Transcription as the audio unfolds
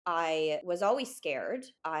I was always scared.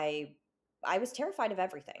 I was terrified of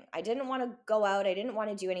everything. I didn't want to go out. I didn't want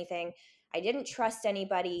to do anything. I didn't trust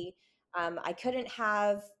anybody. I couldn't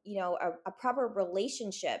have, a proper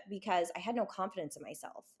relationship because I had no confidence in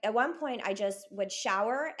myself. At one point, I just would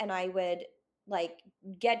shower and I would like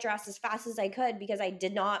get dressed as fast as I could because I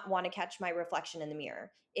did not want to catch my reflection in the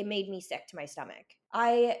mirror. It made me sick to my stomach.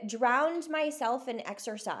 I drowned myself in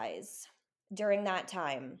exercise during that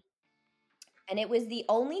time. And it was the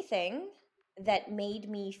only thing that made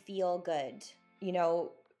me feel good. You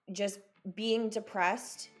know, just being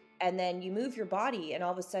depressed and then you move your body and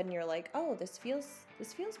all of a sudden you're like, "Oh, this feels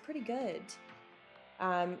pretty good."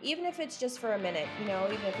 Even if it's just for a minute,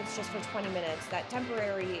 even if it's just for 20 minutes, that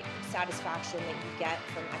temporary satisfaction that you get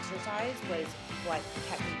from exercise was what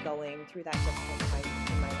kept me going through that difficult time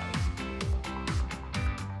in my life.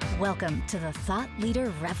 Welcome to the Thought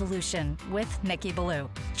Leader Revolution with Nikki Ballou.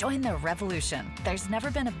 Join the revolution. There's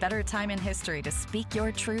never been a better time in history to speak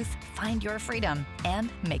your truth, find your freedom,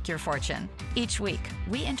 and make your fortune. Each week,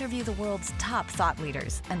 we interview the world's top thought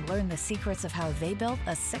leaders and learn the secrets of how they built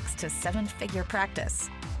a 6 to 7 figure practice.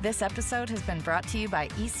 This episode has been brought to you by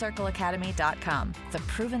eCircleacademy.com, the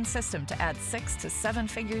proven system to add 6 to 7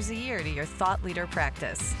 figures a year to your thought leader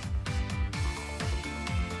practice.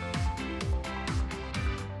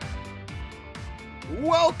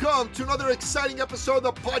 Welcome to another exciting episode of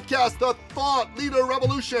the podcast, The Thought Leader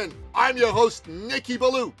Revolution. I'm your host, Nikki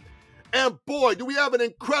Ballou. And boy, do we have an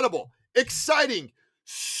incredible, exciting,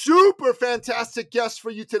 super fantastic guest for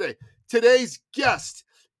you today. Today's guest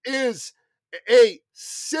is a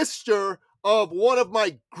sister of one of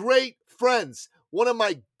my great friends, one of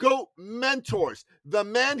my GOAT mentors, the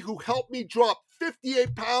man who helped me drop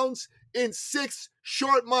 58 pounds in 6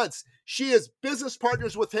 short months. She is business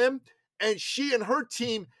partners with him, and she and her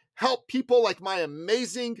team help people like my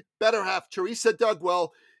amazing better half, Teresa Dugwell,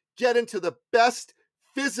 get into the best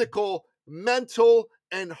physical, mental,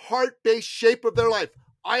 and heart-based shape of their life.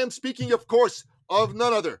 I am speaking, of course, of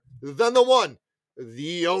none other than the one,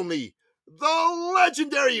 the only, the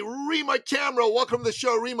legendary Rima Kamra. Welcome to the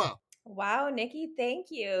show, Rima. Wow, Nikki,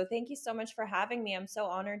 thank you. Thank you so much for having me. I'm so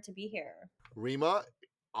honored to be here. Rima,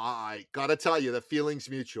 I gotta tell you, the feeling's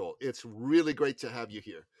mutual. It's really great to have you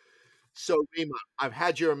here. So, Rima, I've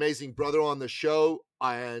had your amazing brother on the show,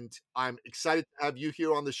 and I'm excited to have you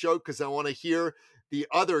here on the show because I want to hear the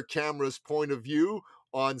other Kamra's point of view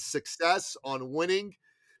on success, on winning.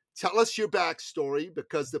 Tell us your backstory,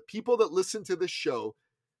 because the people that listen to this show,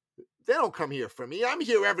 they don't come here for me. I'm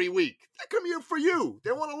here every week. They come here for you.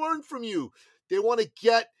 They want to learn from you. They want to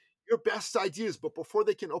get your best ideas. But before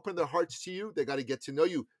they can open their hearts to you, they got to get to know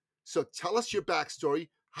you. So tell us your backstory.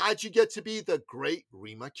 How'd you get to be the great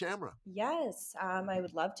Rima Kamra? Yes, I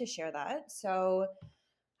would love to share that. So,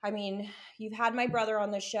 you've had my brother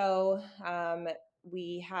on the show.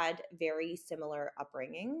 We had very similar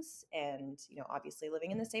upbringings and, obviously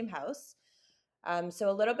living in the same house. So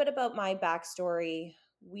a little bit about my backstory.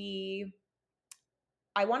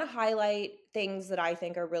 I want to highlight things that I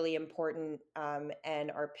think are really important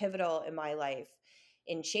and are pivotal in my life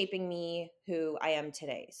in shaping me who I am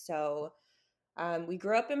today. So, we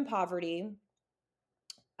grew up in poverty.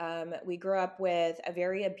 We grew up with a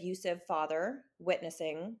very abusive father,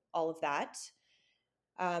 witnessing all of that.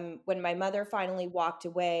 When my mother finally walked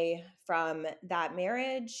away from that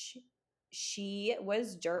marriage, she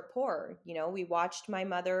was dirt poor. We watched my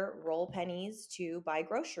mother roll pennies to buy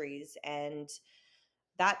groceries, and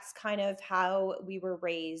that's kind of how we were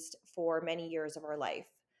raised for many years of our life.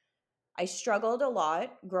 I struggled a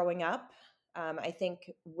lot growing up. I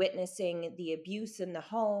think witnessing the abuse in the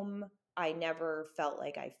home, I never felt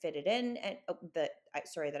like I fitted in, and that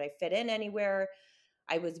I fit in anywhere.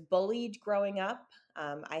 I was bullied growing up.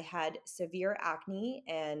 I had severe acne,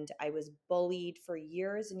 and I was bullied for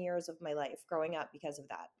years and years of my life growing up because of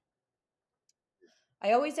that.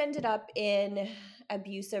 I always ended up in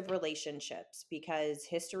abusive relationships because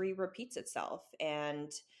history repeats itself.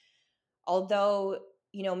 And although,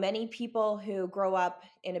 many people who grow up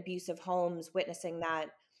in abusive homes witnessing that,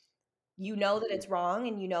 that it's wrong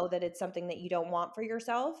and that it's something that you don't want for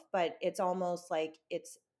yourself, but it's almost like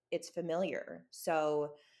it's familiar.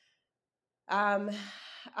 So,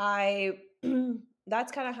 I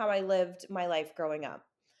that's kind of how I lived my life growing up.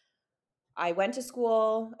 I went to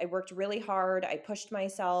school, I worked really hard, I pushed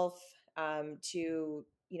myself to,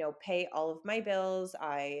 pay all of my bills.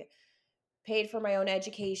 I paid for my own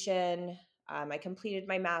education. I completed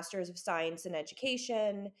my master's of science in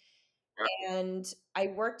education. And I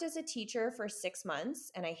worked as a teacher for 6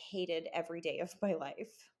 months and I hated every day of my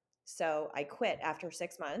life. So I quit after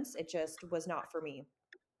 6 months. It just was not for me.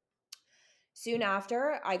 Soon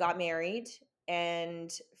after, I got married,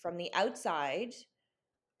 and from the outside,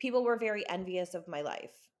 people were very envious of my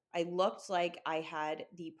life. I looked like I had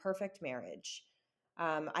the perfect marriage.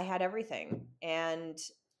 I had everything. And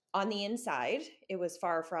on the inside, it was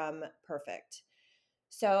far from perfect.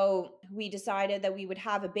 So we decided that we would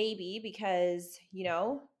have a baby because,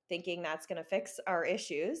 thinking that's going to fix our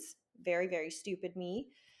issues. Very, very stupid me.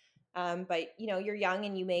 But, you're young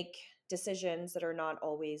and you make decisions that are not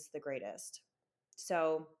always the greatest.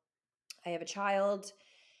 So I have a child,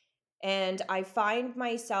 and I find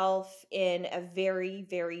myself in a very,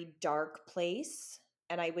 very dark place.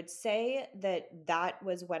 And I would say that that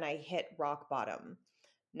was when I hit rock bottom.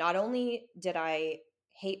 Not only did I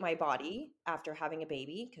hate my body after having a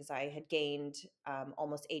baby because I had gained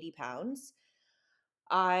almost 80 pounds,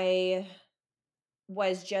 I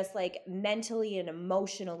was just like mentally and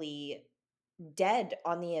emotionally dead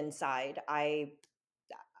on the inside. I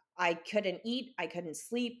couldn't eat, I couldn't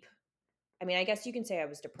sleep. I mean, I guess you can say I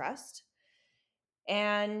was depressed.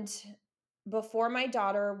 And before my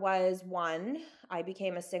daughter was 1, I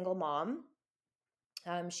became a single mom.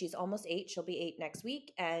 She's almost 8. She'll be 8 next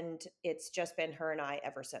week. And it's just been her and I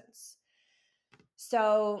ever since.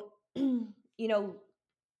 So,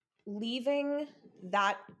 leaving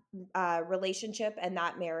that relationship and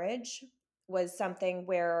that marriage was something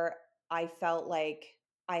where I felt like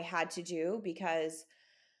I had to do because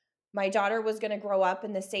my daughter was going to grow up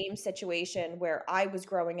in the same situation where I was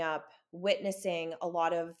growing up, witnessing a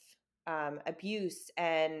lot of abuse,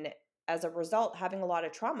 and as a result, having a lot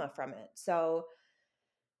of trauma from it. So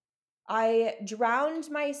I drowned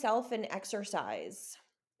myself in exercise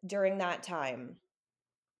during that time.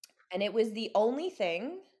 And it was the only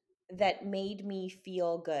thing that made me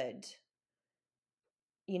feel good.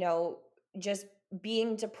 You know, just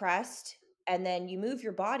being depressed, and then you move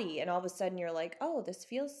your body and all of a sudden you're like, "Oh, this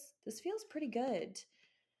feels pretty good."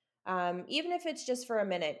 Even if it's just for a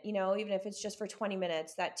minute, even if it's just for 20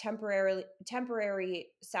 minutes, that temporary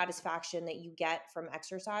satisfaction that you get from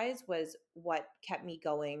exercise was what kept me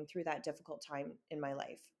going through that difficult time in my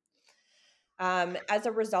life. As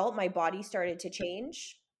a result, my body started to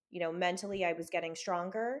change. Mentally, I was getting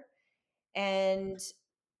stronger, and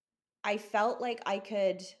I felt like I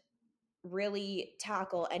could really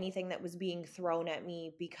tackle anything that was being thrown at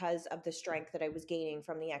me because of the strength that I was gaining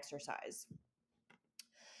from the exercise.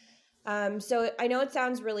 So I know it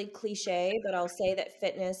sounds really cliche, but I'll say that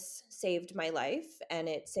fitness saved my life and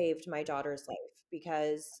it saved my daughter's life,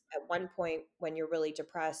 because at one point when you're really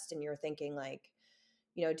depressed and you're thinking like,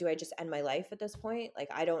 do I just end my life at this point? Like,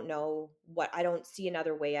 I don't see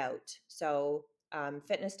another way out. So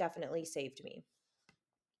fitness definitely saved me.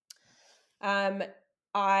 Um,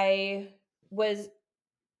 I was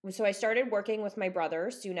so I started working with my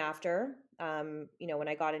brother soon after, when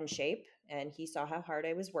I got in shape, and he saw how hard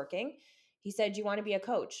I was working. He said, "Do you want to be a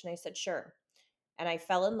coach?" And I said, "Sure." And I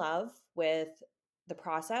fell in love with the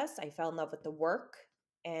process. I fell in love with the work.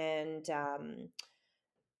 And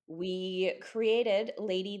we created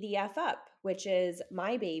Lady the F Up, which is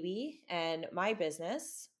my baby and my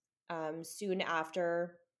business, soon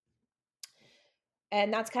after.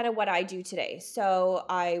 And that's kind of what I do today. So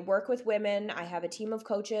I work with women. I have a team of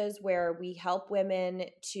coaches where we help women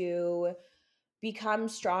to become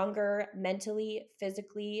stronger mentally,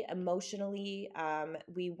 physically, emotionally.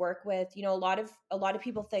 We work with, a lot of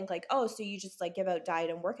people think like, oh, so you just like give out diet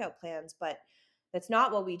and workout plans, but that's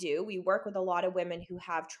not what we do. We work with a lot of women who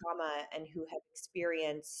have trauma and who have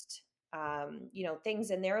experienced, things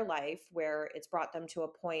in their life where it's brought them to a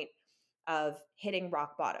point of hitting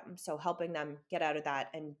rock bottom. So helping them get out of that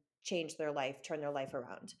and change their life, turn their life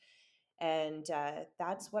around. And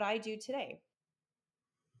that's what I do today.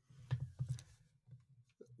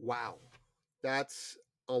 Wow, that's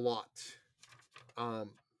a lot.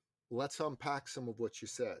 Um, let's unpack some of what you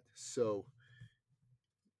said. So,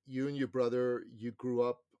 you and your brother, you grew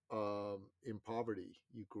up in poverty.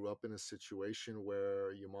 You grew up in a situation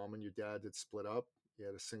where your mom and your dad had split up. You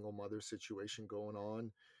had a single mother situation going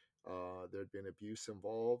on. There'd been abuse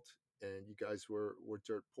involved, and you guys were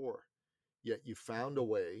dirt poor. Yet you found a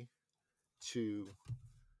way to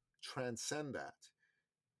transcend that.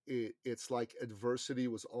 It's like adversity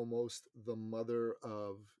was almost the mother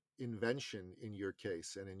of invention in your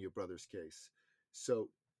case and in your brother's case. So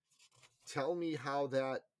tell me how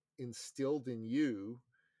that instilled in you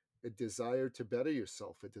a desire to better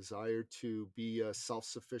yourself, a desire to be a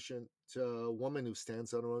self-sufficient woman who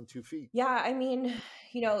stands on her own 2 feet. Yeah, I mean,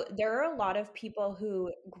 there are a lot of people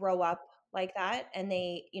who grow up like that, and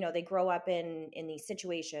they grow up in these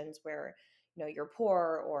situations where, you're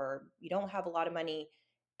poor or you don't have a lot of money,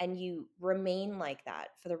 and you remain like that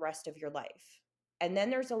for the rest of your life. And then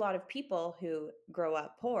there's a lot of people who grow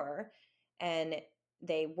up poor and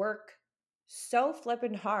they work so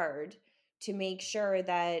flippin' hard to make sure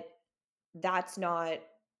that that's not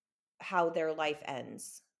how their life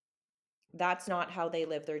ends. That's not how they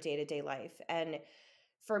live their day-to-day life. And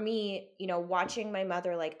for me, watching my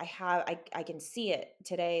mother, like I can see it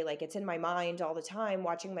today, like it's in my mind all the time,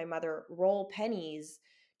 watching my mother roll pennies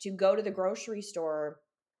to go to the grocery store,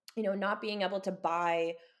 not being able to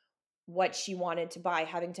buy what she wanted to buy,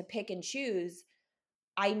 having to pick and choose.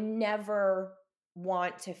 I never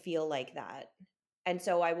want to feel like that. And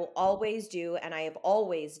so I will always do, and I have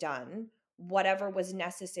always done whatever was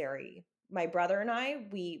necessary. My brother and I,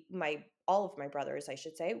 all of my brothers, I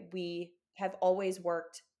should say, we have always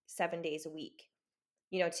worked 7 days a week.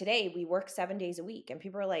 Today we work 7 days a week, and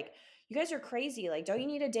people are like, you guys are crazy. Like, don't you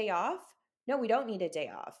need a day off? No, we don't need a day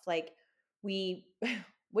off. Like,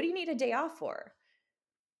 what do you need a day off for?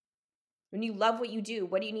 When you love what you do,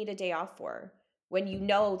 what do you need a day off for? When you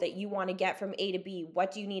know that you want to get from A to B,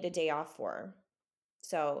 what do you need a day off for?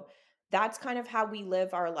 So that's kind of how we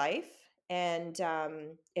live our life. And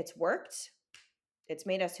it's worked. It's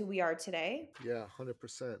made us who we are today. Yeah,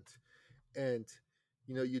 100%. And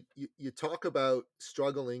you talk about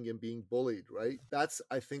struggling and being bullied, right? That's,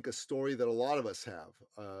 I think, a story that a lot of us have.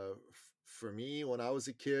 For me, when I was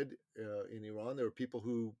a kid in Iran, there were people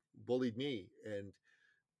who bullied me, and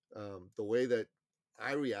the way that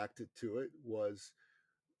I reacted to it was,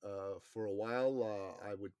 for a while,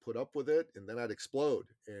 I would put up with it, and then I'd explode,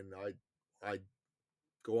 and I'd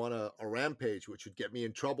go on a rampage, which would get me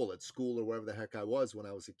in trouble at school or wherever the heck I was when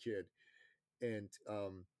I was a kid. And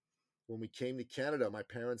when we came to Canada, my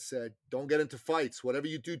parents said, don't get into fights. Whatever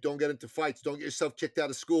you do, don't get into fights. Don't get yourself kicked out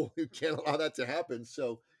of school. You can't allow that to happen.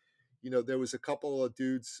 So, there was a couple of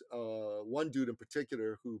dudes, one dude in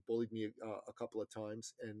particular who bullied me a couple of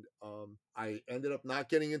times. And I ended up not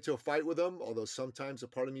getting into a fight with him, although sometimes a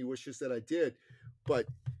part of me wishes that I did. But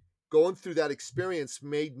going through that experience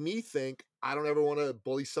made me think, I don't ever want to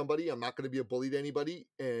bully somebody. I'm not going to be a bully to anybody.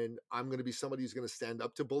 And I'm going to be somebody who's going to stand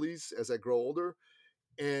up to bullies as I grow older.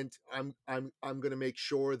 And I'm going to make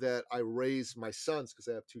sure that I raise my sons, because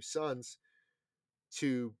I have two sons,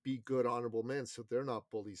 to be good, honorable men, so they're not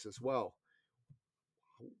bullies as well.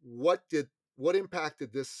 What impact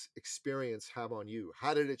did this experience have on you?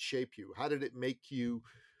 How did it shape you? How did it make you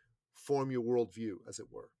form your worldview, as it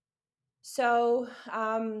were? So,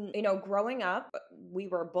 growing up, we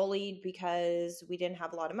were bullied because we didn't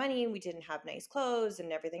have a lot of money, we didn't have nice clothes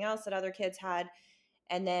and everything else that other kids had.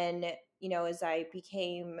 And then, as I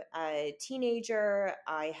became a teenager,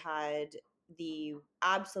 I had the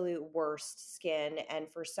absolute worst skin. And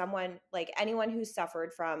for someone, like anyone who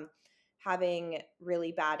suffered from having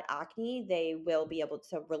really bad acne, they will be able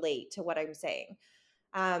to relate to what I'm saying.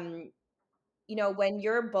 Um, when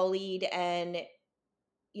you're bullied and,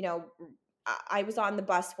 you know, I was on the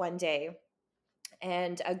bus one day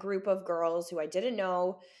and a group of girls who I didn't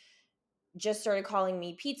know just started calling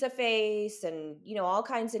me pizza face and, all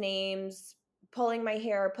kinds of names, pulling my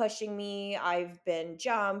hair, pushing me. I've been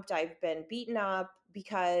jumped, I've been beaten up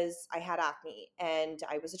because I had acne and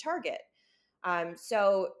I was a target.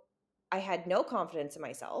 So I had no confidence in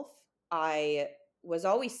myself. I was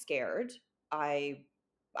always scared. I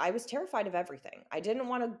I was terrified of everything. I didn't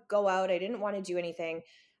want to go out. I didn't want to do anything.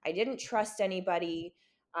 I didn't trust anybody.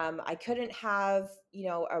 I couldn't have,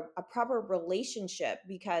 a proper relationship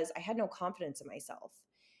because I had no confidence in myself.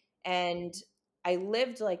 And I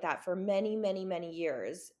lived like that for many, many, many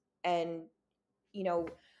years. And, you know,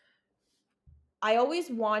 I always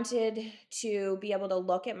wanted to be able to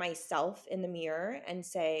look at myself in the mirror and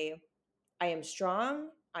say, I am strong,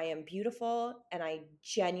 I am beautiful, and I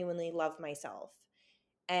genuinely love myself.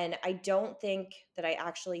 And I don't think that I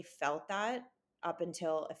actually felt that up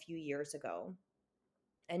until a few years ago.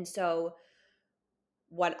 And so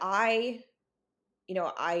what I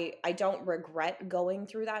don't regret going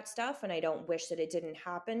through that stuff, and I don't wish that it didn't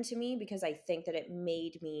happen to me, because I think that it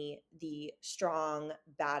made me the strong,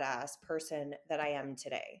 badass person that I am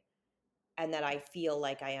today, and that I feel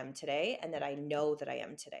like I am today, and that I know that I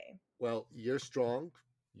am today. Well, you're strong,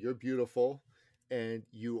 you're beautiful, and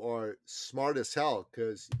you are smart as hell,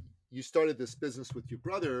 because you started this business with your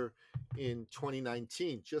brother in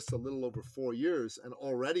 2019, just a little over 4 years, and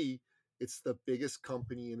already it's the biggest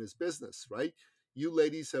company in his business, right? You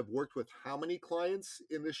ladies have worked with how many clients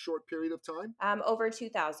in this short period of time? Over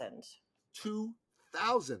 2,000.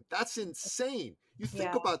 2,000. That's insane. You think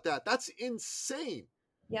Yeah. about that. That's insane.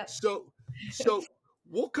 Yep. So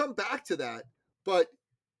we'll come back to that, but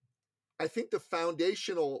I think the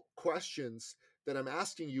foundational questions that I'm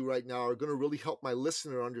asking you right now are going to really help my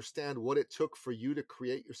listener understand what it took for you to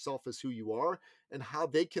create yourself as who you are and how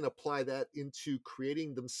they can apply that into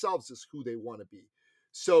creating themselves as who they want to be.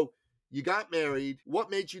 So you got married. What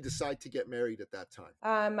made you decide to get married at that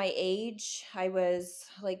time? My age, I was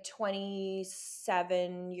like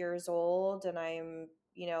 27 years old, and I'm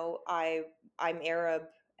Arab,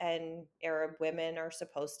 and Arab women are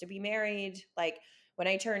supposed to be married. Like when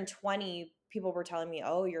I turned 20, people were telling me,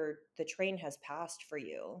 "Oh, the train has passed for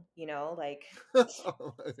you," like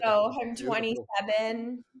so I'm Beautiful.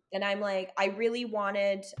 27 and I'm like I've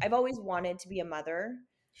always wanted to be a mother.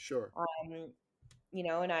 Sure. Um,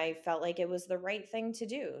 and I felt like it was the right thing to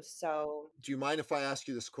do. So Do you mind if I ask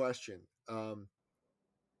you this question? go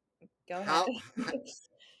ahead. How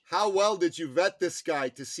how well did you vet this guy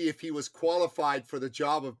to see if he was qualified for the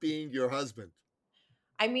job of being your husband?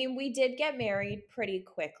 I mean, we did get married pretty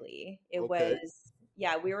quickly. It Okay. was,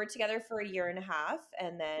 yeah, we were together for a year and a half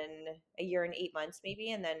and then a year and 8 months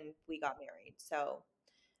maybe, and then we got married. So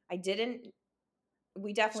I didn't,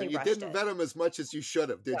 we So definitely you rushed didn't it. vet him as much as you should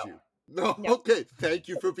have, No, did you? No. no. Okay. Thank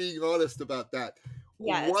you for being honest about that.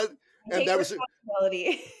 Yes. What I and take there was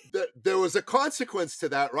responsibility. there was a consequence to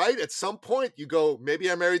that, right? At some point, you go,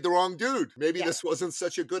 maybe I married the wrong dude. Maybe Yes. this wasn't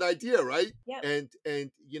such a good idea, right? Yep.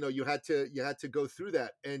 And you had to go through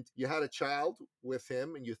that, and you had a child with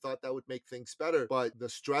him, and you thought that would make things better. But the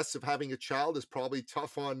stress of having a child is probably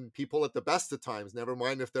tough on people at the best of times. Never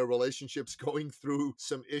mind if their relationship's going through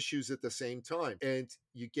some issues at the same time. And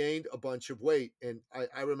you gained a bunch of weight, and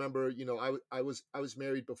I remember, I was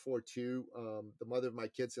married before too. The mother of my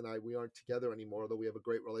kids and I, we aren't together anymore, although we have a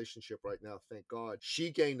great relationship right now, thank God. She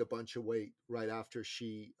gained a bunch of weight right after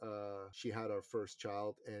she had our first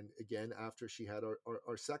child, and again after she had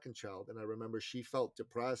our second child. And I remember she felt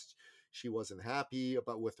depressed. She wasn't happy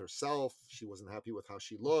with herself. She wasn't happy with how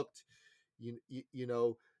she looked. You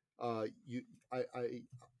know, you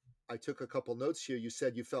I took a couple notes here. You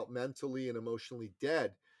said you felt mentally and emotionally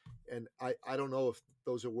dead. And I don't know if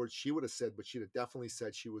those are words she would have said, but she'd have definitely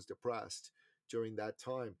said she was depressed during that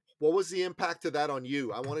time. What was the impact of that on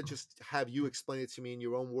you? I want to just have you explain it to me in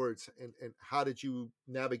your own words. And how did you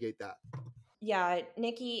navigate that? Yeah,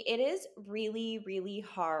 Nikki, it is really, really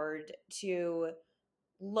hard to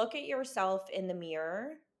look at yourself in the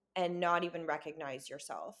mirror and not even recognize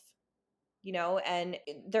yourself. And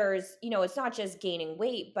it's not just gaining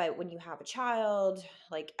weight, but when you have a child,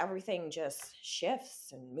 like everything just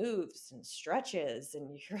shifts and moves and stretches,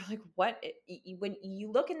 and you're like, when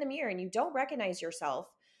you look in the mirror and you don't recognize yourself,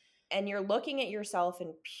 and you're looking at yourself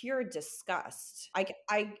in pure disgust.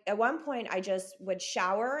 I at one point I just would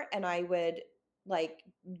shower and I would like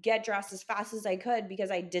get dressed as fast as I could because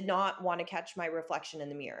I did not want to catch my reflection in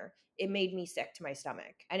the mirror. It made me sick to my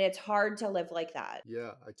stomach. And it's hard to live like that.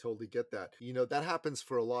 Yeah, I totally get that. That happens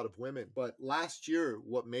for a lot of women. But last year,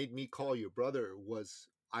 what made me call you brother was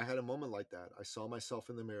I had a moment like that. I saw myself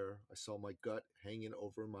in the mirror. I saw my gut hanging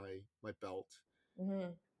over my belt.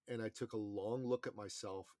 Mhm. And I took a long look at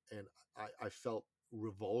myself, and I felt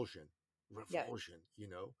revulsion, Yeah.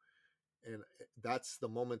 and that's the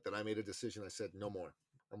moment that I made a decision. I said, no more.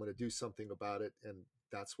 I'm going to do something about it. And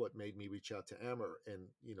that's what made me reach out to Amber and,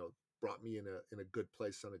 brought me in a good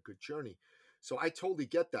place on a good journey. So I totally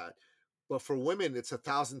get that. But for women, it's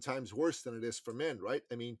 1,000 times worse than it is for men, right?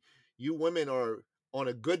 I mean, you women are on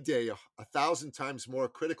a good day 1,000 times more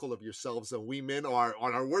critical of yourselves than we men are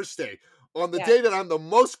on our worst day. On the Yeah. day that I'm the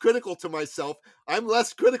most critical to myself, I'm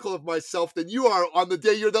less critical of myself than you are on the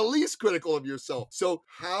day you're the least critical of yourself. So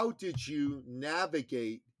how did you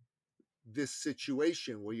navigate this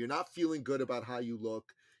situation where you're not feeling good about how you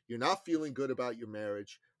look, you're not feeling good about your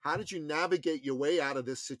marriage? How did you navigate your way out of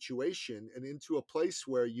this situation and into a place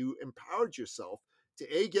where you empowered yourself to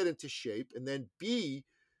A, get into shape, and then B,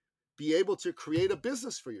 be able to create a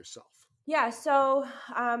business for yourself? Yeah. So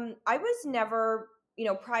I was never,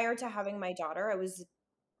 prior to having my daughter,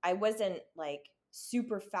 I wasn't like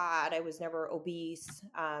super fat. I was never obese,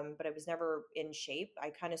 but I was never in shape. I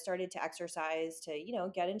kind of started to exercise to,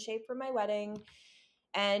 get in shape for my wedding.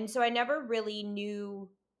 And so I never really knew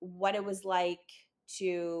what it was like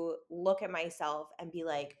to look at myself and be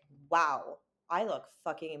like, wow, I look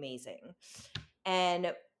fucking amazing.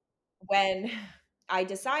 And when I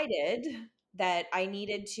decided that I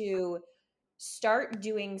needed to start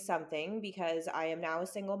doing something because I am now a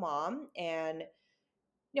single mom and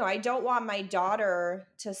I don't want my daughter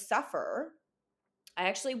to suffer. I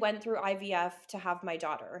actually went through IVF to have my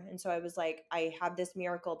daughter. And so I was like, I have this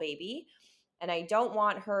miracle baby and I don't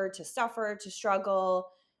want her to suffer, to struggle.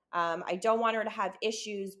 I don't want her to have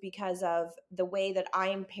issues because of the way that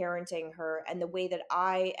I'm parenting her and the way that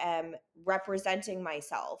I am representing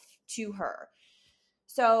myself to her.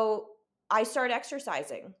 So I start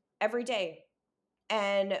exercising every day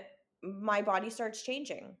and my body starts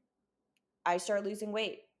changing. I start losing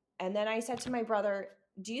weight. And then I said to my brother,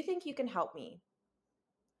 do you think you can help me?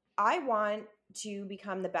 I want to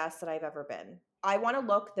become the best that I've ever been. I want to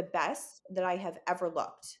look the best that I have ever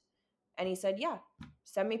looked. And he said, yeah,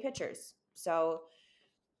 send me pictures. So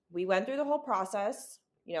we went through the whole process,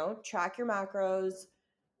 track your macros,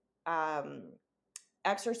 um,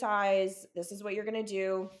 exercise. This is what you're going to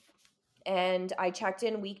do. And I checked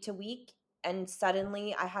in week to week, and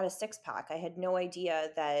suddenly I had a six pack. I had no idea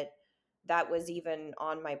that that was even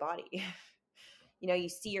on my body. You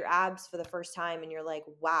see your abs for the first time and you're like,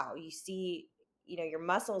 wow. You see, your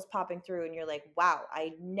muscles popping through and you're like, wow,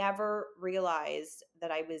 I never realized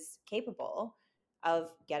that I was capable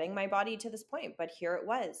of getting my body to this point, but here it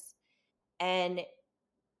was. And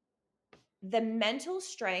the mental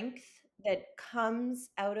strength that comes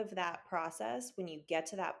out of that process when you get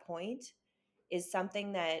to that point is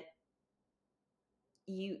something that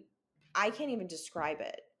you I can't even describe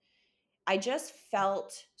it. I just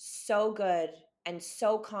felt so good and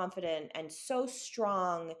so confident and so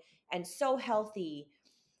strong and so healthy.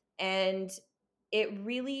 And it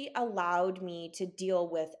really allowed me to deal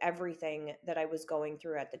with everything that I was going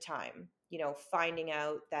through at the time. Finding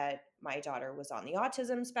out that my daughter was on the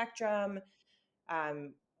autism spectrum,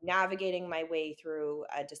 um, navigating my way through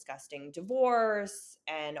a disgusting divorce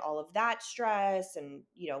and all of that stress, and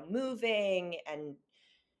moving and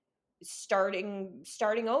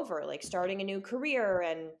starting over, like starting a new career.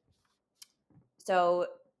 And so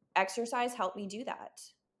exercise helped me do that.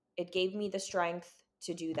 It gave me the strength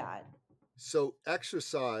to do that. So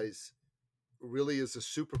exercise really is a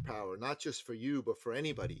superpower, not just for you, but for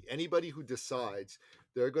anybody. Anybody who decides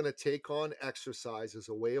they're going to take on exercise as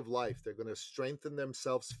a way of life, they're going to strengthen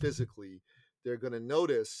themselves physically, they're going to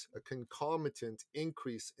notice a concomitant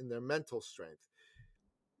increase in their mental strength.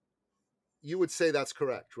 You would say that's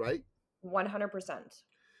correct, right? 100%.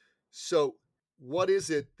 So, what is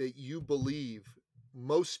it that you believe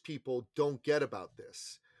most people don't get about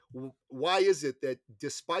this? Why is it that,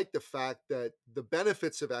 despite the fact that the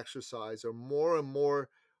benefits of exercise are more and more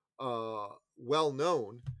well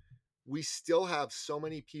known, we still have so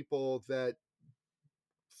many people that,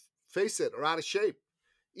 face it, are out of shape?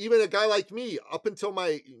 Even a guy like me, up until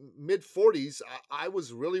my mid 40s, I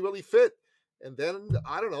was really, really fit. And then,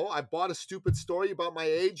 I don't know, I bought a stupid story about my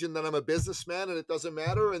age, and then I'm a businessman and it doesn't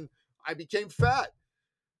matter. And I became fat.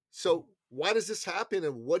 So, why does this happen?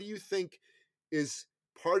 And what do you think is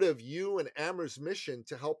part of you and Amber's mission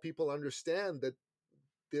to help people understand that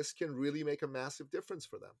this can really make a massive difference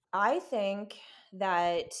for them? I think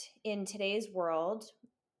that in today's world,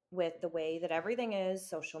 with the way that everything is,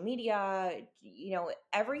 social media,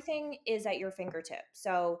 everything is at your fingertips.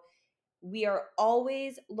 So we are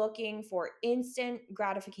always looking for instant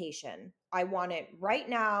gratification. I want it right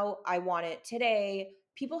now. I want it today.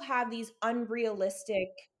 People have these unrealistic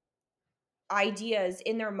ideas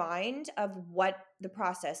in their mind of what the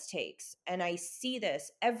process takes. And I see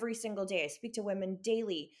this every single day. I speak to women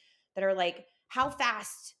daily that are like, how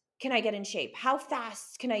fast can I get in shape? How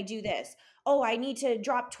fast can I do this? Oh, I need to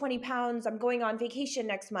drop 20 pounds. I'm going on vacation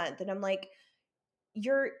next month. And I'm like,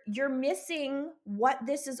 you're missing what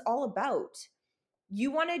this is all about. You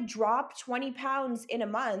want to drop 20 pounds in a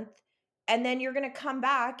month, and then you're going to come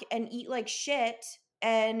back and eat like shit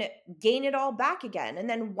and gain it all back again, and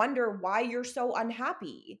then wonder why you're so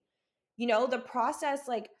unhappy. The process,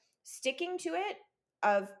 like sticking to it,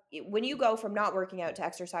 of when you go from not working out to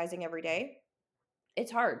exercising every day,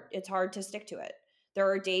 it's hard. It's hard to stick to it. There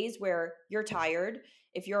are days where you're tired.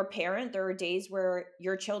 If you're a parent, there are days where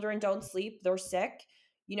your children don't sleep, they're sick.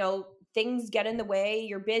 Things get in the way,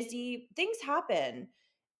 you're busy, things happen.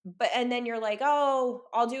 And then you're like, "Oh,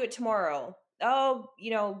 I'll do it tomorrow. Oh,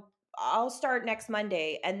 I'll start next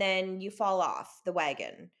Monday." And then you fall off the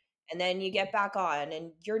wagon. And then you get back on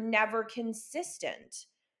and you're never consistent.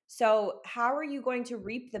 So, how are you going to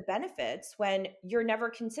reap the benefits when you're never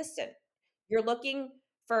consistent? You're looking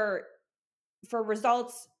for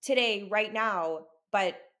results today, right now,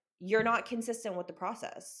 but you're not consistent with the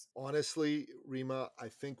process. Honestly, Rima, I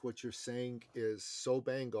think what you're saying is so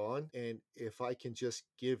bang on. And if I can just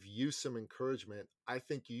give you some encouragement, I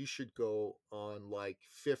think you should go on like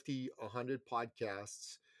 50, 100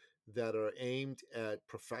 podcasts that are aimed at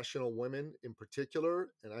professional women in particular.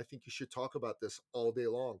 And I think you should talk about this all day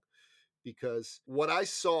long, because what I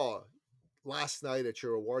saw last night at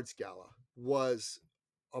your awards gala was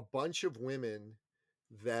a bunch of women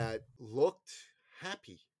that looked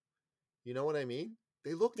happy. You know what I mean?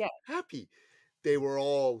 They looked Yeah. happy. They were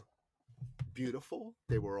all beautiful.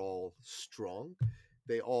 They were all strong.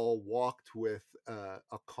 They all walked with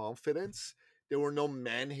a confidence. There were no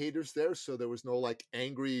man haters there, so there was no like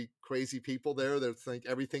angry, crazy people there that think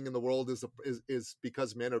everything in the world is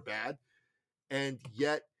because men are bad. And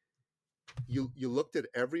yet, you looked at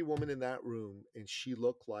every woman in that room, and she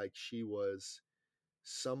looked like she was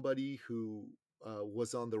somebody who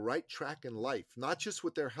was on the right track in life, not just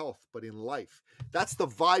with their health, but in life. That's the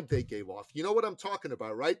vibe they gave off. You know what I'm talking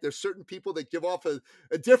about, right? There's certain people that give off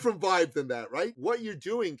a different vibe than that, right? What you're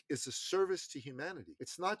doing is a service to humanity.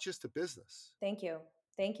 It's not just a business. Thank you.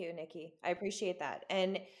 Thank you, Nikki. I appreciate that.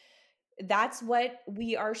 And that's what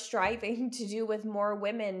we are striving to do with more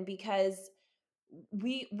women, because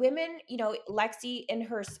we women, Lexi in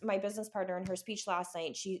my business partner, in her speech last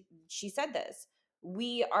night, she said this.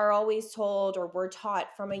 We are always told, or we're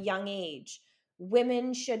taught from a young age,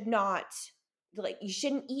 women should not, like, you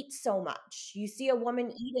shouldn't eat so much. You see a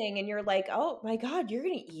woman eating and you're like, "Oh my god, you're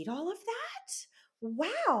going to eat all of that?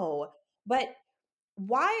 Wow." But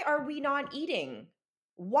why are we not eating?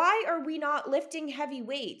 Why are we not lifting heavy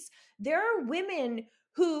weights? There are women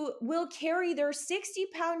who will carry their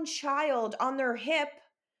 60-pound child on their hip,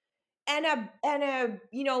 and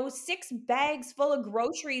six bags full of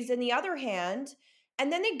groceries in the other hand,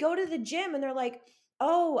 and then they go to the gym and they're like,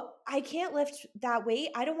 "Oh, I can't lift that weight.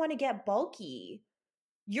 I don't want to get bulky."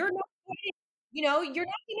 You're not you're not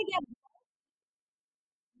going to get,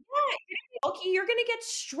 yeah, you're gonna get bulky, you're going to get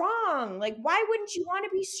strong. Like, why wouldn't you want to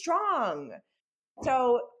be strong?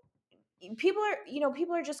 So people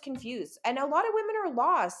are just confused, and a lot of women are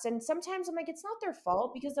lost, and sometimes I'm like, it's not their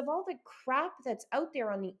fault because of all the crap that's out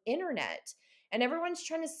there on the internet, and everyone's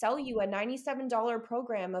trying to sell you a $97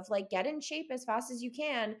 program of like, get in shape as fast as you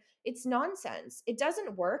can. It's nonsense. It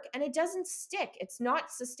doesn't work and it doesn't stick. It's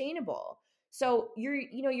not sustainable. So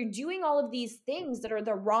you're doing all of these things that are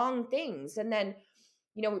the wrong things, and then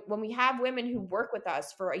when we have women who work with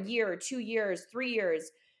us for a year, 2 years, 3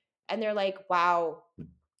 years, and they're like, wow,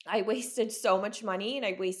 I wasted so much money and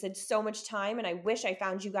I wasted so much time, and I wish I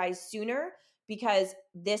found you guys sooner, because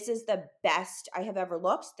this is the best I have ever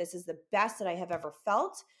looked. This is the best that I have ever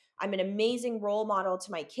felt. I'm an amazing role model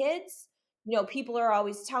to my kids. People are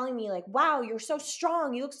always telling me like, "Wow, you're so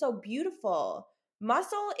strong. You look so beautiful."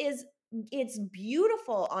 Muscle is it's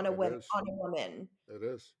beautiful on It is. a woman. It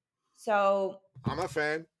is. So, I'm a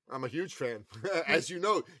fan. I'm a huge fan. As you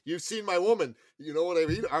know, you've seen my woman. You know what I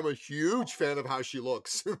mean? I'm a huge fan of how she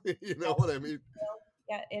looks. You know what I mean?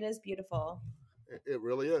 yeah, it is beautiful. It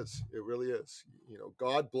really is. It really is.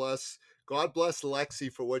 God bless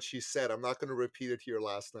Lexi for what she said. I'm not going to repeat it here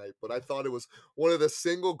last night, but I thought it was one of the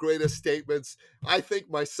single greatest statements. I think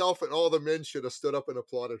myself and all the men should have stood up and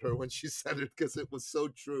applauded her when she said it, because it was so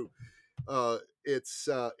true. It's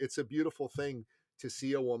a beautiful thing to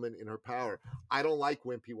see a woman in her power. I don't like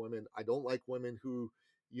wimpy women. I don't like women who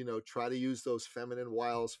try to use those feminine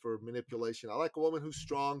wiles for manipulation. I like a woman who's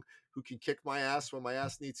strong, who can kick my ass when my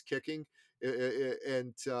ass needs kicking,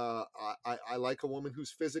 and I like a woman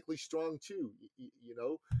who's physically strong too.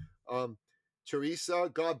 Um, Teresa,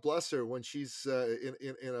 God bless her, when she's in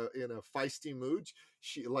a feisty mood,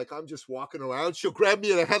 she, like, I'm just walking around, she'll grab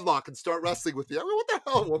me in a headlock and start wrestling with me. I mean, what the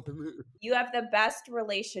hell, woman? You have the best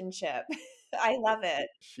relationship. I love it.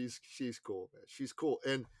 She's cool, man. She's cool,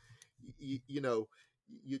 and you know,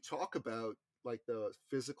 you talk about like the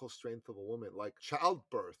physical strength of a woman, like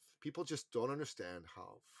childbirth. People just don't understand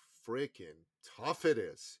how freaking tough it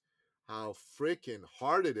is, how freaking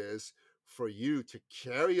hard it is for you to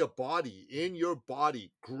carry a body in your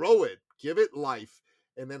body, grow it, give it life,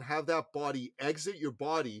 and then have that body exit your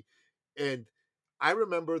body. And I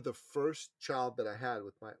remember the first child that I had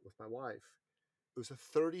with my wife. It was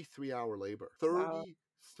a 33-hour labor. Wow,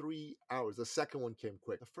 33 hours. The second one came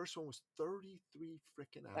quick. The first one was 33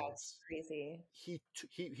 freaking that's hours. crazy.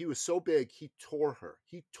 He was so big, he tore her.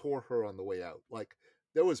 He tore her on the way out. Like,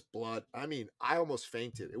 there was blood. I mean, I almost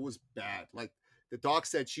fainted. It was bad. Like, the doc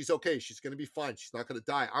said she's okay. She's going to be fine. She's not going to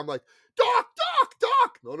die. I'm like, doc.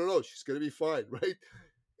 No. She's going to be fine, right?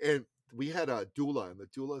 And we had a doula, and the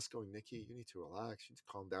doula is going, Nikki, you need to relax. You need to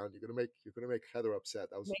calm down. You're gonna make Heather upset.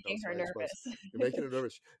 That Making was her my ex-wife. You're nervous. making her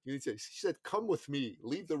nervous. You need to. She said, "Come with me.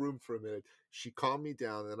 Leave the room for a minute." She calmed me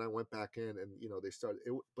down, and then I went back in, and they started.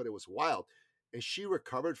 But it was wild, and she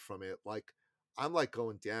recovered from it. Like, I'm like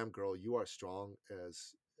going, "Damn, girl, you are strong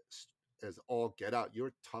as all get out.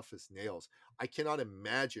 You're tough as nails." I cannot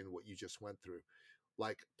imagine what you just went through.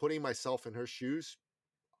 Like, putting myself in her shoes,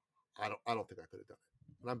 I don't think I could have done it.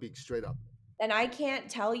 And I'm being straight up. And I can't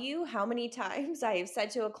tell you how many times I have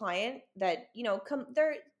said to a client that,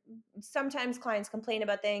 there sometimes clients complain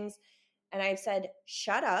about things and I've said,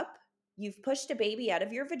 "Shut up. You've pushed a baby out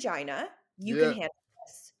of your vagina. You can Yeah. handle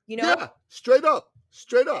this." You know? Yeah. Straight up.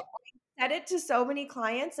 Straight I up. said it to so many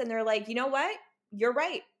clients and they're like, "You know what? You're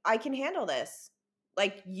right. I can handle this.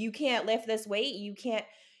 Like you can't lift this weight. You can't,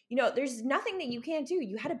 there's nothing that you can't do.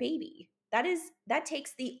 You had a baby. That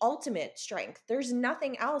takes the ultimate strength. There's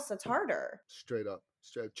nothing else that's harder." Straight up.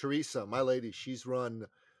 Straight up. Teresa, my lady, she's run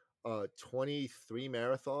 23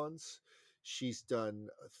 marathons. She's done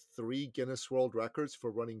 3 Guinness World Records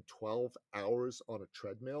for running 12 hours on a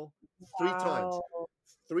treadmill 3 times. Wow.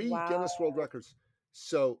 3 Guinness Wow. World Records.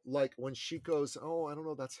 So, like, when she goes, "Oh, I don't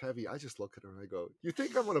know, that's heavy," I just look at her and I go, "You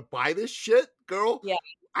think I'm going to buy this shit, girl? Yeah.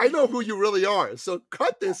 I know who you really are. So,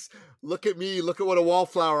 cut this. Look at me. Look at what a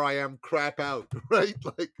wallflower I am. Crap out." Right?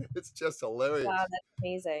 Like, it's just Wow, hilarious. that's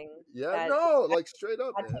amazing. Yeah, That no, that like straight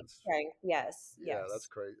up, that man. takes strength. Yes, Yeah, that's yes.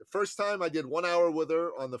 crazy. The first time I did 1 hour with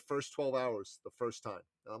her on the first 12 hours, the first time.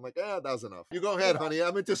 And I'm like, that was enough. You go ahead, honey.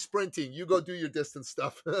 I'm into sprinting. You go do your distance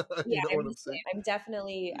stuff. Yeah, You know I'm what the I'm saying?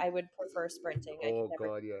 same. I would prefer sprinting. I could Oh never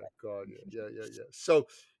God, do yeah, God, yeah, it. yeah, yeah, yeah. So,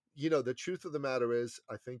 the truth of the matter is,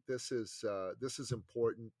 I think this is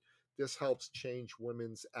important. This helps change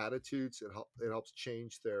women's attitudes. It helps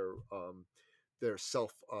change their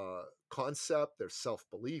self concept, their self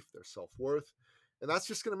belief, their self worth, and that's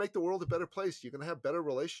just going to make the world a better place. You're going to have better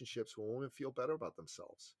relationships when women feel better about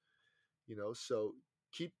themselves. So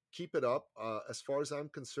keep it up. As far as I'm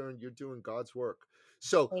concerned, you're doing God's work.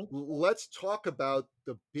 So Thank let's talk about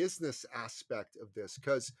the business aspect of this,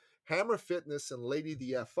 because Hammer Fitness and Lady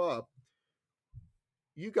the F Up,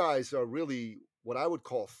 you guys are really what I would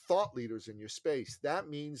call thought leaders in your space. That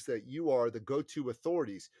means that you are the go-to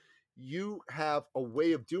authorities. You have a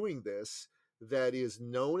way of doing this that is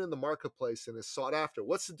known in the marketplace and is sought after.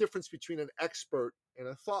 What's the difference between an expert and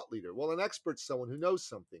a thought leader? Well, an expert's someone who knows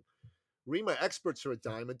something. Rima, experts are a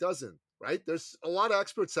dime a dozen, right? There's a lot of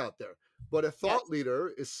experts out there, but a Yes. thought leader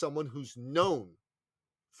is someone who's known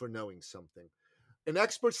for knowing something. An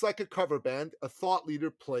expert's like a cover band, a thought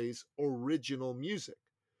leader plays original music.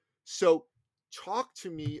 So, talk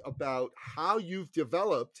to me about how you've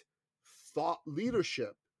developed thought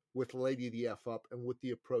leadership with Lady the F Up and with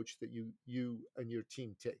the approach that you and your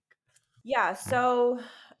team take. Yeah, so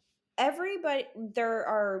there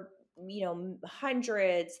are,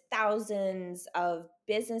 hundreds, thousands of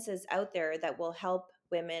businesses out there that will help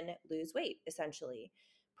women lose weight, essentially.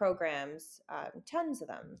 Programs, tons of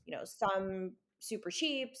them, some super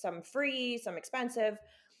cheap, some free, some expensive.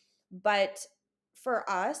 But for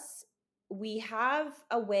us, we have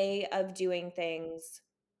a way of doing things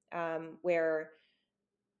where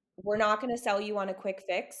we're not going to sell you on a quick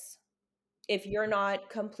fix. If you're not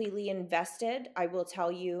completely invested, I will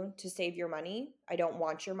tell you to save your money. I don't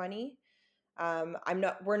want your money.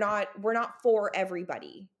 We're not for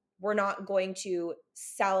everybody. We're not going to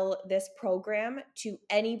sell this program to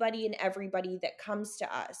anybody and everybody that comes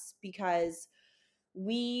to us, because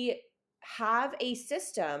we have a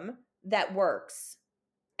system that works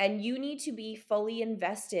and you need to be fully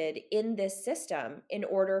invested in this system in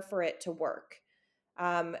order for it to work.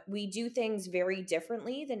 We do things very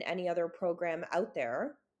differently than any other program out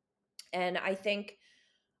there. And I think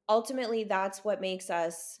ultimately that's what makes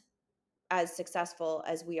us as successful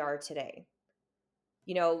as we are today.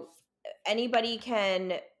 You know, anybody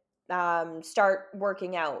can start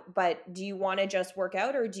working out, but do you want to just work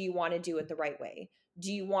out or do you want to do it the right way?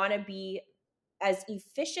 Do you want to be as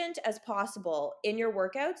efficient as possible in your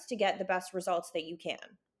workouts to get the best results that you can?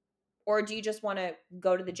 Or do you just want to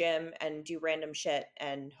go to the gym and do random shit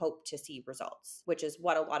and hope to see results, which is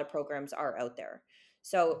what a lot of programs are out there.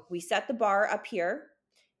 So we set the bar up here,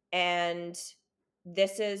 and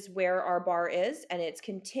this is where our bar is. And it's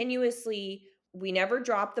continuously, we never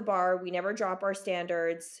drop the bar, we never drop our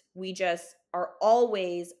standards. We just are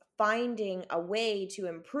always finding a way to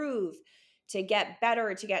improve, to get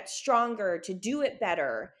better, to get stronger, to do it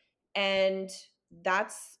better. And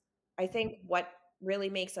that's, I think, what really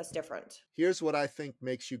makes us different. Here's what I think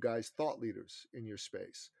makes you guys thought leaders in your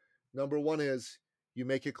space. Number one is you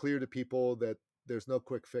make it clear to people that there's no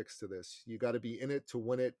quick fix to this. You got to be in it to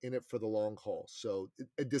win it, in it for the long haul. So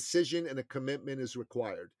a decision and a commitment is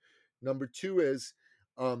required. Number two is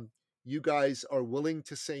um, you guys are willing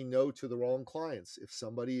to say no to the wrong clients. If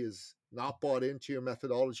somebody is not bought into your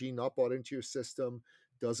methodology, not bought into your system,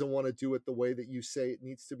 doesn't want to do it the way that you say it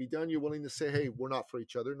needs to be done, you're willing to say, hey, we're not for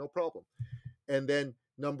each other, no problem. And then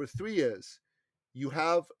number three is you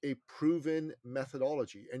have a proven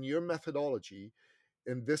methodology, and your methodology,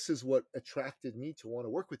 and this is what attracted me to want to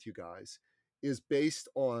work with you guys, is based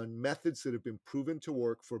on methods that have been proven to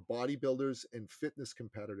work for bodybuilders and fitness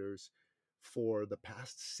competitors for the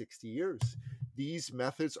past 60 years. These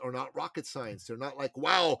methods are not rocket science. They're not like,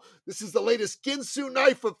 wow, this is the latest Ginsu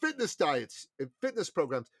knife of fitness diets and fitness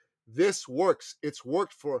programs. This works. It's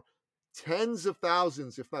worked for tens of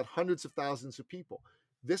thousands, if not hundreds of thousands of people.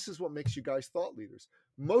 This is what makes you guys thought leaders.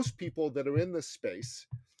 Most people that are in this space,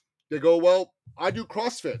 they go, well, I do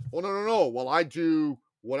CrossFit. Well, no. Well, I do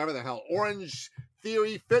whatever the hell, Orange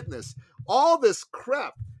Theory Fitness, all this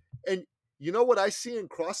crap. And you know what I see in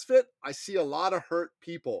CrossFit? I see a lot of hurt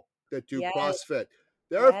people that do Yes, CrossFit.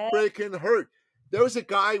 They're yes, freaking hurt. There was a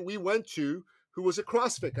guy we went to who was a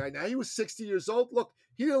CrossFit guy. Now he was 60 years old. Look,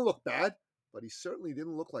 he didn't look bad, but he certainly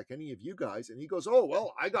didn't look like any of you guys. And he goes, oh,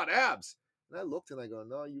 well, I got abs. And I looked and I go,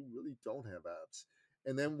 no, you really don't have abs.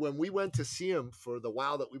 And then when we went to see him for the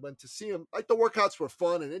while that we went to see him, like the workouts were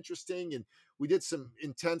fun and interesting. And we did some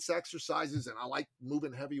intense exercises and I like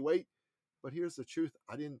moving heavy weight. But here's the truth.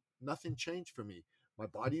 Nothing changed for me. My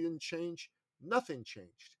body didn't change. Nothing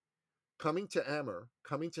changed. Coming to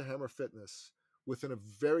Hammer Fitness, within a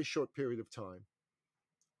very short period of time,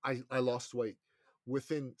 I lost weight.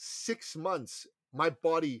 Within 6 months, my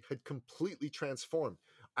body had completely transformed.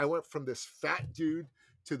 I went from this fat dude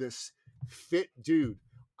to this fit dude.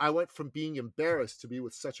 I went from being embarrassed to be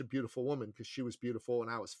with such a beautiful woman because she was beautiful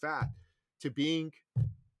and I was fat, to being,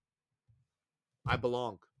 I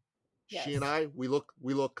belong. She and yes. I, we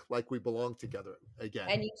look like we belong together again.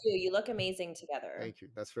 And you do. You look amazing together. Thank you.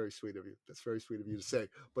 That's very sweet of you. That's very sweet of you to say.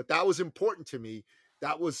 But that was important to me.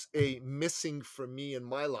 That was a missing for me in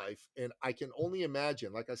my life. And I can only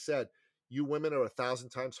imagine, like I said, you women are 1,000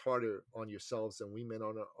 times harder on yourselves than we men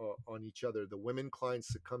on each other. The women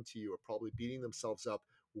clients that come to you are probably beating themselves up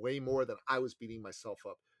way more than I was beating myself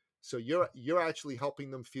up. So you're actually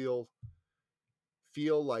helping them feel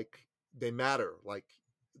like they matter, like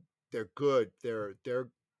they're good.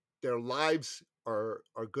 Their lives are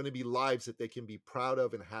going to be lives that they can be proud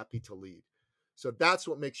of and happy to lead. So that's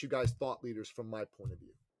what makes you guys thought leaders from my point of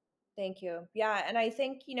view. Thank you. Yeah, and I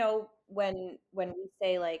think, when we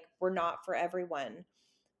say like we're not for everyone,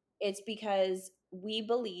 it's because we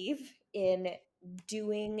believe in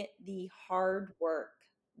doing the hard work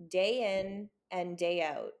day in and day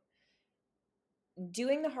out.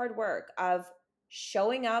 Doing the hard work of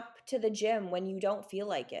showing up to the gym when you don't feel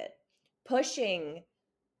like it, pushing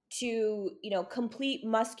to, complete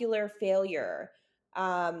muscular failure.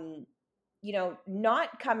 Um,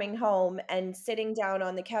 not coming home and sitting down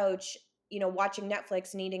on the couch, watching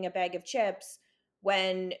Netflix and eating a bag of chips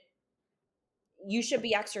when you should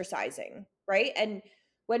be exercising, right? And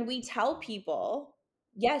when we tell people,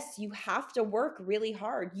 yes, you have to work really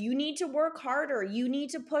hard. You need to work harder. You need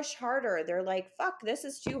to push harder. They're like, fuck, this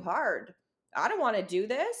is too hard. I don't want to do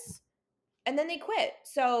this. And then they quit.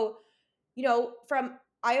 So,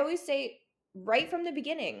 I always say right from the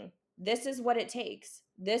beginning, this is what it takes.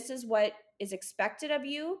 This is what is expected of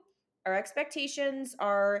you. Our expectations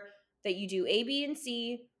are that you do A, B, and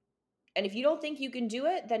C. And if you don't think you can do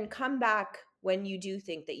it, then come back when you do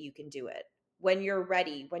think that you can do it, when you're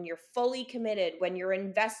ready, when you're fully committed, when you're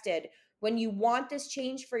invested, when you want this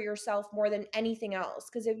change for yourself more than anything else.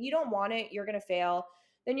 Because if you don't want it, you're going to fail.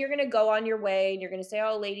 Then you're going to go on your way and you're going to say,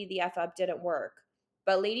 oh, Lady the F Up didn't work.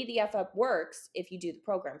 But Lady the F Up works if you do the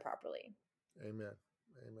program properly. Amen.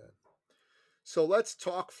 Amen. So let's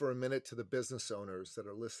talk for a minute to the business owners that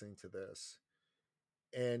are listening to this.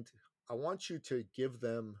 And I want you to give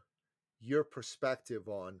them your perspective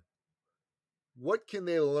on what can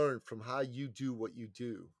they learn from how you do what you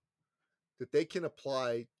do that they can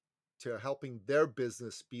apply to helping their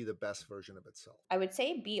business be the best version of itself. I would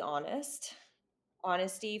say be honest.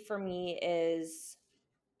 Honesty for me is,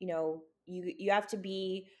 you have to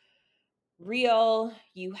be real.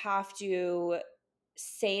 You have to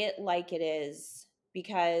say it like it is,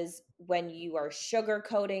 because when you are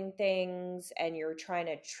sugarcoating things and you're trying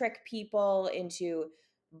to trick people into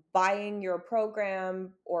buying your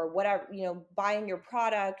program or whatever, buying your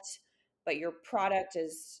product, but your product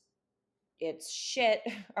it's shit,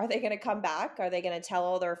 are they going to come back? Are they going to tell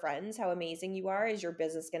all their friends how amazing you are? Is your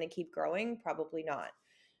business going to keep growing? Probably not.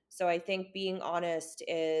 So I think being honest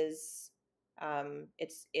is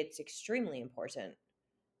it's extremely important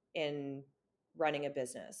in running a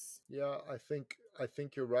business. Yeah, I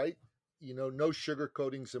think you're right. No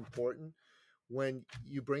sugarcoating is important. When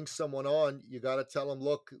you bring someone on, you got to tell them,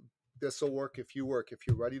 look, this will work if you work. If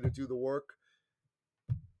you're ready to do the work,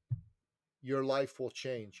 your life will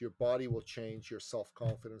change, your body will change, your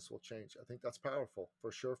self-confidence will change. I think that's powerful,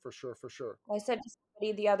 for sure, for sure, for sure. I said to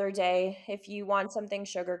somebody the other day, if you want something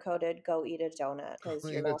sugar coated, go eat a donut because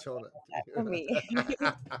you're Lena not going Tona. to get that from me.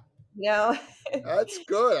 You know? That's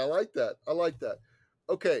good. I like that. I like that.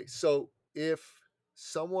 Okay, so if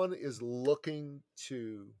someone is looking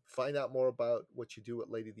to find out more about what you do at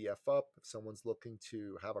Lady the F Up, if someone's looking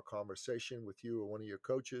to have a conversation with you or one of your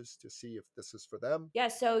coaches to see if this is for them. Yeah,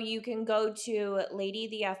 so you can go to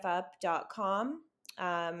ladythefup.com.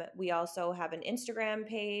 We also have an Instagram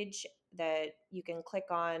page that you can click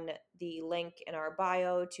on the link in our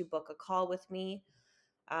bio to book a call with me.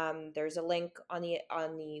 There's a link on the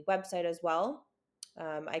website as well.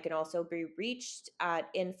 I can also be reached at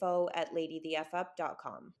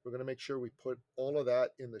info@ladythefup.com. We're going to make sure we put all of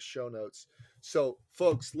that in the show notes. So,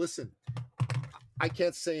 folks, listen, I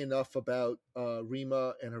can't say enough about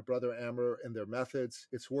Rima and her brother Amr and their methods.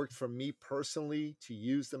 It's worked for me personally to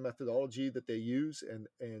use the methodology that they use, and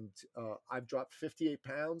I've dropped 58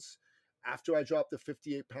 pounds. After I dropped the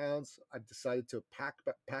 58 pounds, I've decided to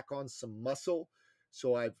pack on some muscle.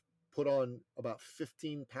 So I've put on about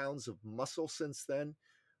 15 pounds of muscle since then.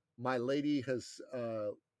 My lady has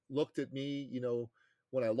looked at me,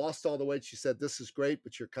 when I lost all the weight. She said, "This is great,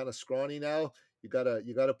 but you're kind of scrawny now. You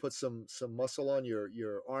gotta put some muscle on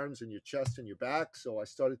your arms and your chest and your back." So I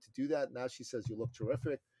started to do that. Now she says, "You look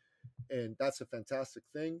terrific," and that's a fantastic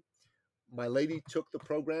thing. My lady took the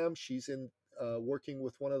program. She's in working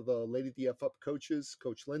with one of the Lady DF Up coaches,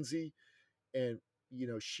 Coach Lindsay, and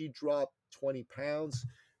she dropped 20 pounds.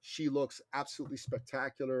 She looks absolutely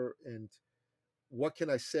spectacular. And what can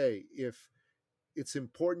I say? If it's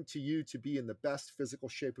important to you to be in the best physical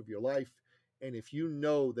shape of your life, and if you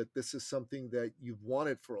know that this is something that you've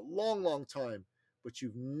wanted for a long, long time, but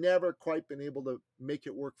you've never quite been able to make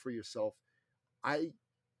it work for yourself, I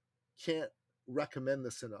can't recommend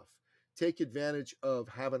this enough. Take advantage of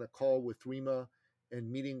having a call with Rima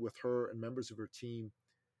and meeting with her and members of her team.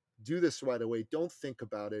 Do this right away. Don't think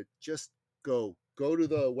about it. Just go. Go to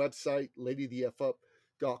the website,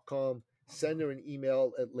 ladythefup.com. Send her an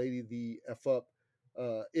email at ladythefup,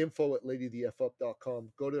 info at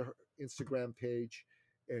ladythefup.com. Go to her Instagram page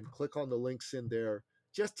and click on the links in there.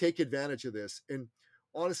 Just take advantage of this. And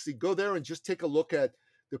honestly, go there and just take a look at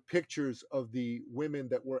the pictures of the women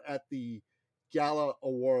that were at the Gala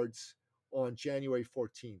Awards on January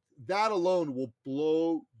 14th. That alone will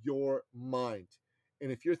blow your mind.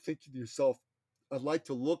 And if you're thinking to yourself, I'd like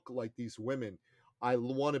to look like these women, I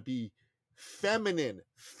want to be feminine,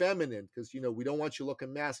 because we don't want you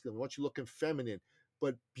looking masculine, we want you looking feminine,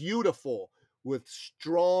 but beautiful, with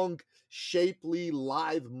strong, shapely,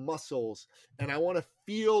 live muscles. And I want to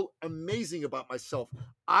feel amazing about myself.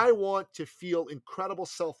 I want to feel incredible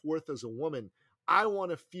self-worth as a woman. I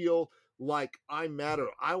want to feel like I matter.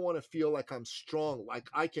 I want to feel like I'm strong, like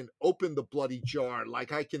I can open the bloody jar,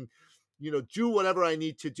 like I can, do whatever I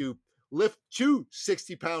need to do. Lift two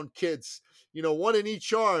 60-pound kids, one in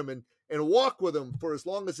each arm, and walk with them for as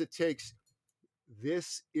long as it takes.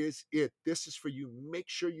 This is it. This is for you. Make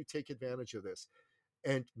sure you take advantage of this.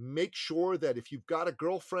 And make sure that if you've got a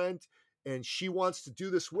girlfriend and she wants to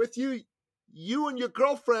do this with you, you and your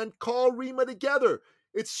girlfriend call Rima together.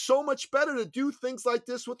 It's so much better to do things like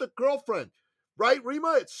this with a girlfriend, right,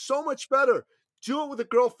 Rima? It's so much better. Do it with a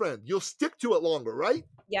girlfriend. You'll stick to it longer, right?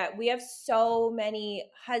 Yeah, we have so many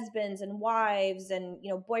husbands and wives and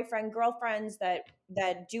boyfriend girlfriends that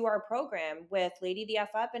do our program with Lady the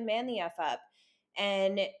F Up and Man the F Up,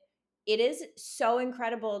 and it is so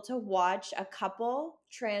incredible to watch a couple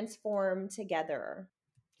transform together.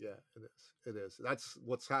 Yeah, it is. It is. That's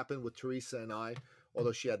what's happened with Teresa and I,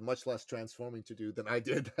 although she had much less transforming to do than I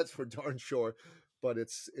did. That's for darn sure. But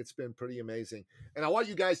it's been pretty amazing. And I want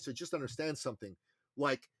you guys to just understand something.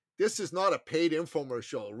 Like, this is not a paid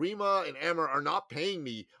infomercial. Rima and Amr are not paying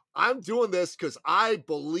me. I'm doing this because I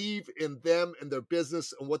believe in them and their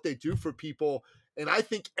business and what they do for people. And I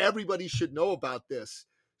think everybody should know about this.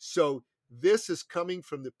 So this is coming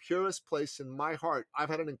from the purest place in my heart. I've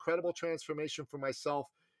had an incredible transformation for myself.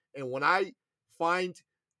 And when I find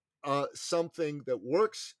something that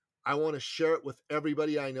works, I want to share it with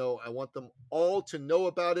everybody I know. I want them all to know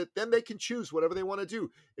about it. Then they can choose whatever they want to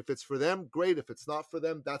do. If it's for them, great. If it's not for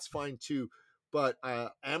them, that's fine too. But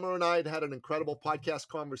Amr and I had an incredible podcast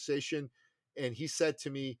conversation, and he said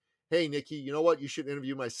to me, "Hey, Nikki, you know what? You should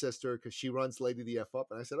interview my sister because she runs Lady the F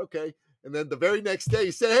Up." And I said, "Okay." And then the very next day,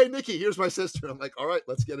 he said, "Hey, Nikki, here's my sister." I'm like, "All right,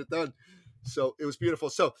 let's get it done." So it was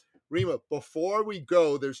beautiful. So Rima, before we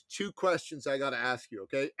go, there's two questions I got to ask you,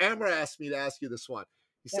 okay? Amr asked me to ask you this one.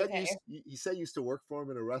 He said Okay. he said you used to work for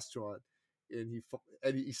him in a restaurant.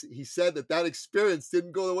 he said that experience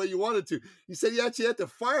didn't go the way you wanted to. He said he actually had to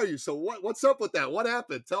fire you. So what's up with that? What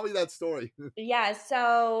happened? Tell me that story. Yeah,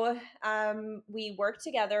 so we worked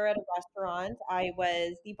together at a restaurant. I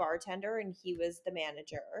was the bartender and he was the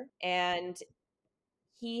manager. And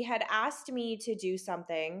he had asked me to do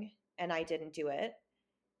something and I didn't do it.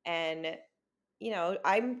 And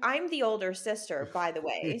I'm the older sister, by the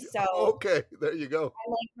way. So Okay, there you go.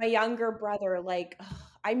 I'm like my younger brother, like, "Ugh,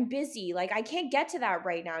 I'm busy. Like, I can't get to that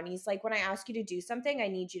right now." And he's like, "When I ask you to do something, I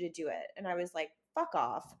need you to do it." And I was like, "Fuck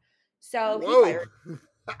off." So Whoa. he fired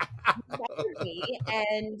me.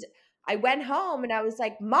 And I went home and I was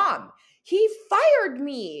like, "Mom, he fired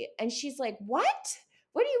me." And she's like, "What?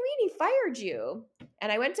 What do you mean he fired you?"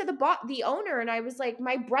 And I went to the owner and I was like,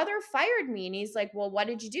 "My brother fired me." And he's like, "Well, what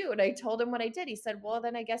did you do?" And I told him what I did. He said, "Well,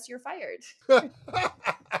 then I guess you're fired."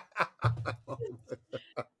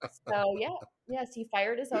 So yeah, yes, he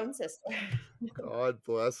fired his own sister. God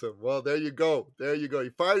bless him. Well, there you go. There you go. He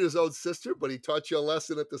fired his own sister, but he taught you a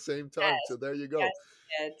lesson at the same time. Yes, So there you go. yes,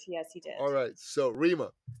 he did. Yes, he did. All right. So,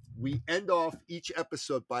 Rima, we end off each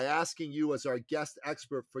episode by asking you, as our guest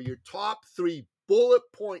expert, for your top 3 bullet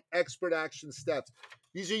point expert action steps.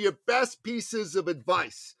 These are your best pieces of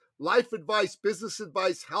advice, life advice, business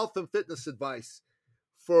advice, health and fitness advice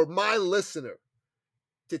for my listener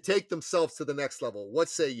to take themselves to the next level. What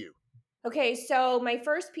say you? Okay, so my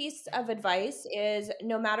first piece of advice is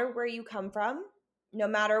no matter where you come from, no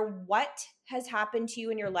matter what has happened to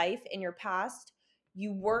you in your life, in your past,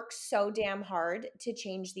 you work so damn hard to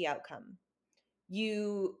change the outcome.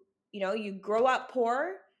 You grow up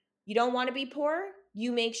poor, you don't want to be poor,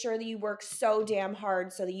 you make sure that you work so damn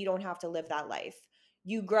hard so that you don't have to live that life.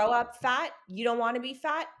 You grow up fat, you don't want to be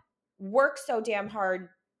fat, work so damn hard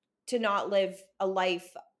to not live a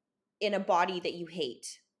life in a body that you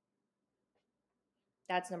hate.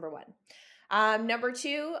 That's number 1. Number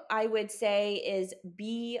 2, I would say, is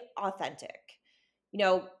be authentic.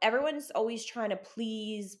 Everyone's always trying to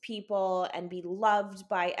please people and be loved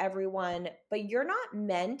by everyone, but you're not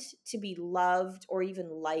meant to be loved or even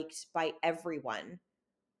liked by everyone.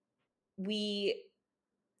 We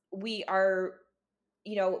are,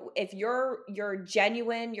 if you're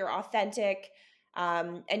genuine, you're authentic,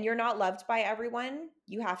 and you're not loved by everyone,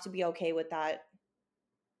 you have to be okay with that.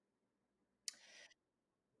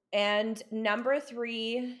 And number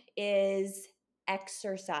 3 is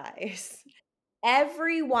exercise.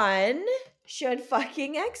 Everyone should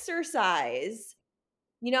fucking exercise.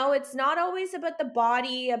 It's not always about the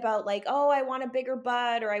body, about like, oh, I want a bigger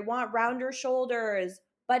butt or I want rounder shoulders,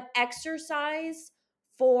 but exercise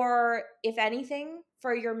for, if anything,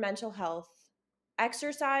 for your mental health.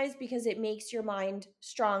 Exercise because it makes your mind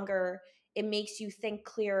stronger. It makes you think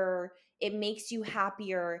clearer. It makes you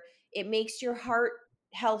happier. It makes your heart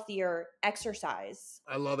healthier. Exercise.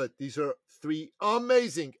 I love it. These are 3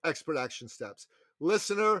 amazing expert action steps.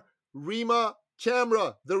 Listener, Rima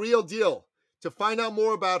Chamra, the real deal. To find out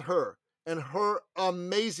more about her and her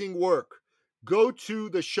amazing work, go to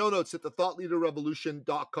the show notes at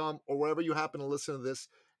thethoughtleaderrevolution.com or wherever you happen to listen to this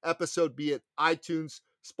episode, be it iTunes,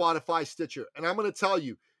 Spotify, Stitcher. And I'm going to tell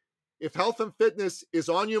you, if health and fitness is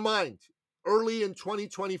on your mind early in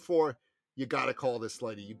 2024, you got to call this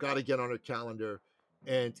lady. You got to get on her calendar.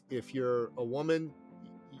 And if you're a woman,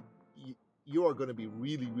 you are going to be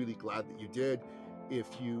really, really glad that you did. If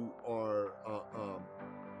you are,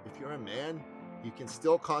 if you're a man, you can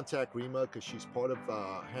still contact Rima because she's part of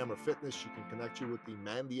Hammer Fitness. She can connect you with the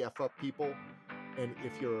Man the F Up people. And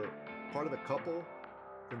if you're part of a couple,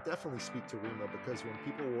 then definitely speak to Rima, because when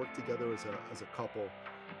people work together as a couple,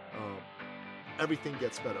 everything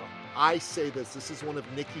gets better. I say this is one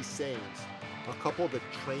of Nikki's sayings. A couple that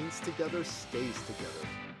trains together stays together.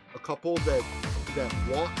 A couple that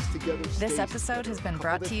walks together stays This episode together. has been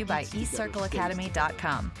brought to you by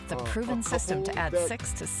eCircleacademy.com, the proven system to add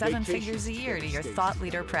 6 to 7 figures a year to your thought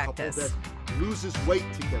leader practice. A couple that loses weight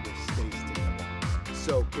together stays together.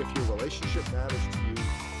 So if your relationship matters to you,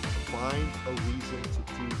 find a reason to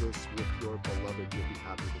do this with your beloved. You'll be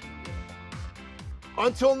happy that you did.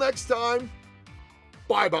 Until next time,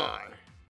 bye-bye.